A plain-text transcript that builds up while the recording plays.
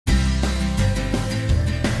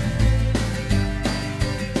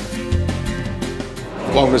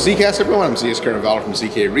Welcome to ZKast, everyone. I'm ZKast from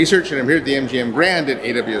ZK Research, and I'm here at the MGM Grand at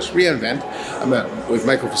AWS reInvent. I'm with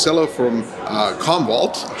Michael Fasulo from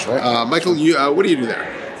Commvault. That's right. Michael, what do you do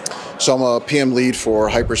there? So I'm a PM lead for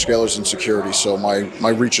hyperscalers and security, so my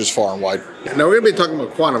reach is far and wide. Now we're going to be talking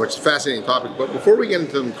about quantum, which is a fascinating topic, but before we get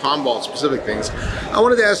into the Commvault specific things, I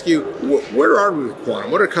wanted to ask you, where are we with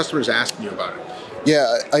quantum? What are customers asking you about it?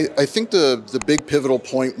 Yeah, I think the big pivotal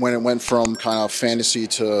point when it went from kind of fantasy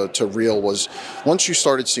to real was once you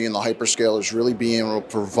started seeing the hyperscalers really being able to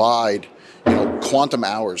provide, quantum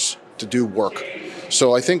hours to do work.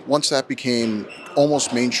 So I think once that became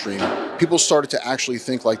almost mainstream, people started to actually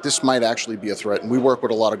think like this might actually be a threat. And we work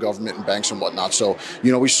with a lot of government and banks and whatnot. So,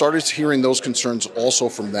 we started hearing those concerns also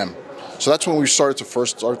from them. So that's when we started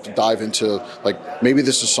to dive into like, maybe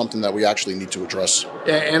this is something that we actually need to address.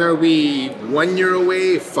 And are we 1 year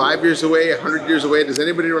away, 5 years away, 100 years away? Does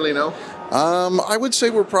anybody really know? I would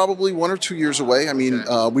say we're probably 1 or 2 years away. I mean,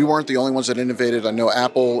 we weren't the only ones that innovated. I know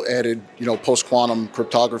Apple added, post-quantum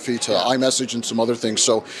cryptography to iMessage and some other things.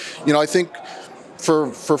 So, I think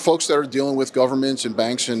for folks that are dealing with governments and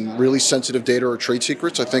banks and really sensitive data or trade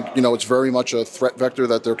secrets, I think, it's very much a threat vector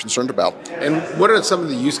that they're concerned about. And what are some of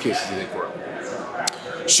the use cases you think for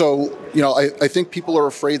it? So, I think people are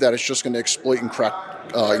afraid that it's just going to exploit and crack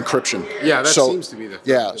encryption. Yeah, that seems to be the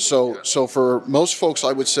thing. Yeah, so for most folks,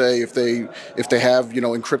 I would say if they have,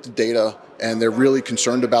 encrypted data and they're really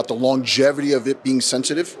concerned about the longevity of it being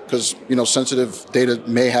sensitive, because, sensitive data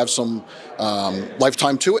may have some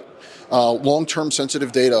lifetime to it. Long-term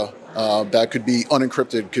sensitive data that could be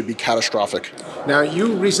unencrypted could be catastrophic. Now,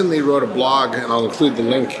 you recently wrote a blog, and I'll include the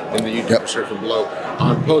link in the YouTube description below,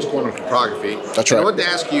 on post-quantum cryptography. That's And right. I wanted to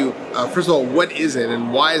ask you, first of all, what is it,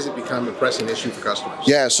 and why has it become a pressing issue for customers?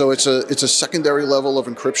 Yeah, so it's a secondary level of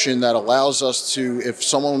encryption that allows us to, if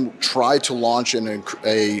someone tried to launch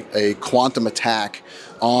a quantum attack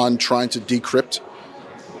on trying to decrypt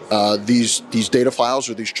these data files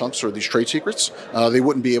or these chunks or these trade secrets, they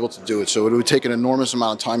wouldn't be able to do it. So it would take an enormous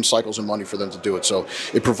amount of time, cycles, and money for them to do it. So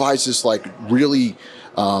it provides this like really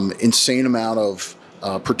insane amount of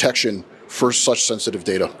protection for such sensitive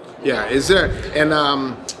data. Yeah, is there, and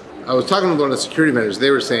I was talking with one of the security vendors, they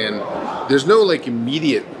were saying there's no like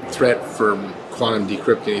immediate threat for quantum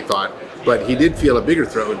decrypting, he thought, but he did feel a bigger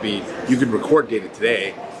threat would be you could record data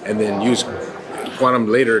today and then use quantum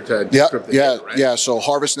later to decrypt the data, right? Yeah, so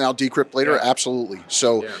harvest now, decrypt later, absolutely.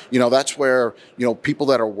 So, that's where, people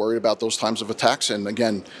that are worried about those types of attacks, and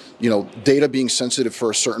again, data being sensitive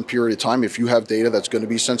for a certain period of time, if you have data that's going to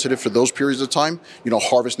be sensitive for those periods of time,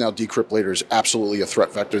 harvest now, decrypt later is absolutely a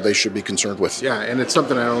threat vector they should be concerned with. Yeah, and it's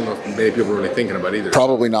something I don't know if many people are really thinking about either.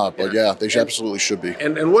 Probably not, but they absolutely should be.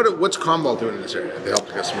 And what's Commvault doing in this area to help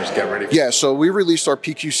the customers get ready for it? So we released our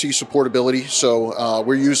PQC supportability. So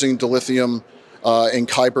we're using dilithium and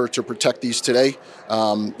Kyber to protect these today.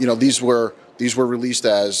 These were released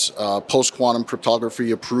as post-quantum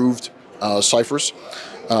cryptography approved ciphers.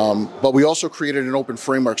 But we also created an open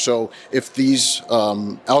framework. So if these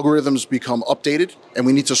algorithms become updated and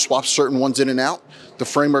we need to swap certain ones in and out, the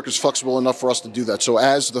framework is flexible enough for us to do that. So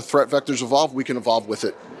as the threat vectors evolve, we can evolve with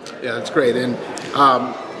it. Yeah, that's great. And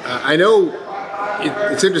I know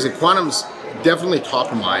it's interesting. Quantum's definitely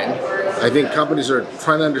top of mind. I think companies are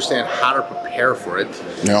trying to understand how to prepare for it.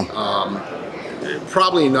 Yeah.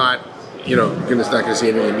 Probably not, not going to see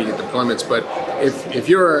any immediate deployments, but if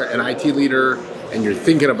you're an IT leader and you're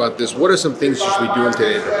thinking about this, what are some things you should be doing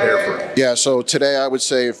today to prepare for it? Yeah, so today I would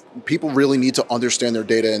say if people really need to understand their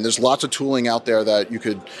data, and there's lots of tooling out there that you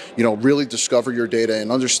could, really discover your data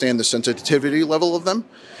and understand the sensitivity level of them.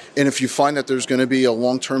 And if you find that there's going to be a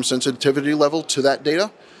long-term sensitivity level to that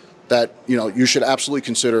data, that you should absolutely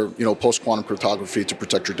consider post-quantum cryptography to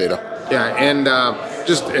protect your data. Yeah, and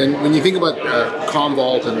when you think about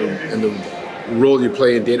Commvault and the role you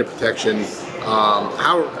play in data protection,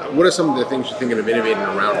 what are some of the things you're thinking of innovating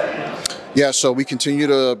around? Yeah, so we continue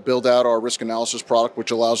to build out our risk analysis product,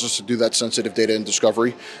 which allows us to do that sensitive data and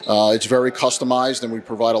discovery. It's very customized, and we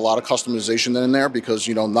provide a lot of customization in there because,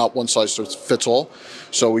 not one size fits all.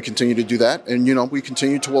 So we continue to do that. And, we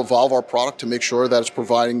continue to evolve our product to make sure that it's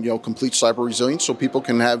providing, complete cyber resilience so people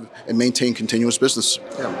can have and maintain continuous business.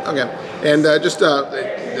 Yeah, okay. And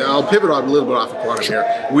I'll pivot a little bit off of quantum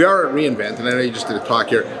here. We are at reInvent, and I know you just did a talk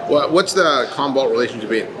here. What's the Commvault relationship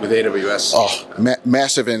with AWS? Oh,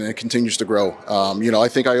 massive, and it continues to grow. I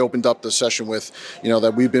think I opened up the session with,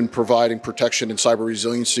 that we've been providing protection and cyber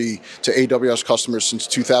resiliency to AWS customers since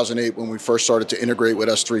 2008 when we first started to integrate with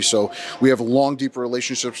S3. So we have long, deep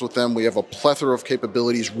relationships with them. We have a plethora of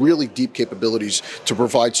capabilities, really deep capabilities to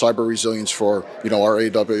provide cyber resilience for, our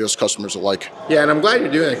AWS customers alike. Yeah, and I'm glad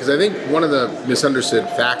you're doing that, because I think one of the misunderstood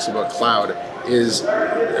facts about cloud is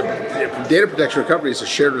data protection recovery is a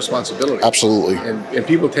shared responsibility. Absolutely. And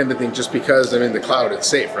people tend to think just because I'm in the cloud, it's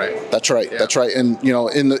safe, right? That's right. Yeah. That's right. And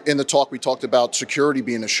in the talk, we talked about security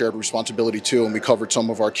being a shared responsibility too, and we covered some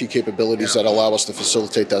of our key capabilities that allow us to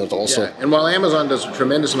facilitate that also. Yeah. And while Amazon does a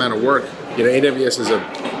tremendous amount of work, AWS is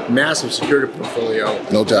a massive security portfolio.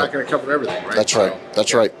 No doubt. They're not going to cover everything, right? That's right.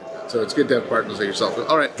 That's right. So it's good to have partners like yourself.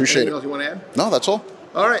 All right. Appreciate Anything it. else you want to add? No, that's all.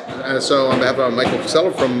 All right. So on behalf of Michael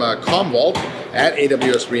Fasulo from Commvault at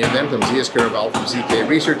AWS reInvent, I'm ZKast from ZK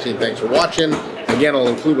Research Team. Thanks for watching. Again, I'll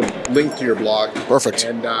include a link to your blog. Perfect.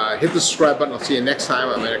 And hit the subscribe button. I'll see you next time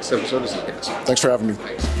on my next episode of ZKast. Thanks for having me.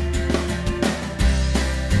 Thanks.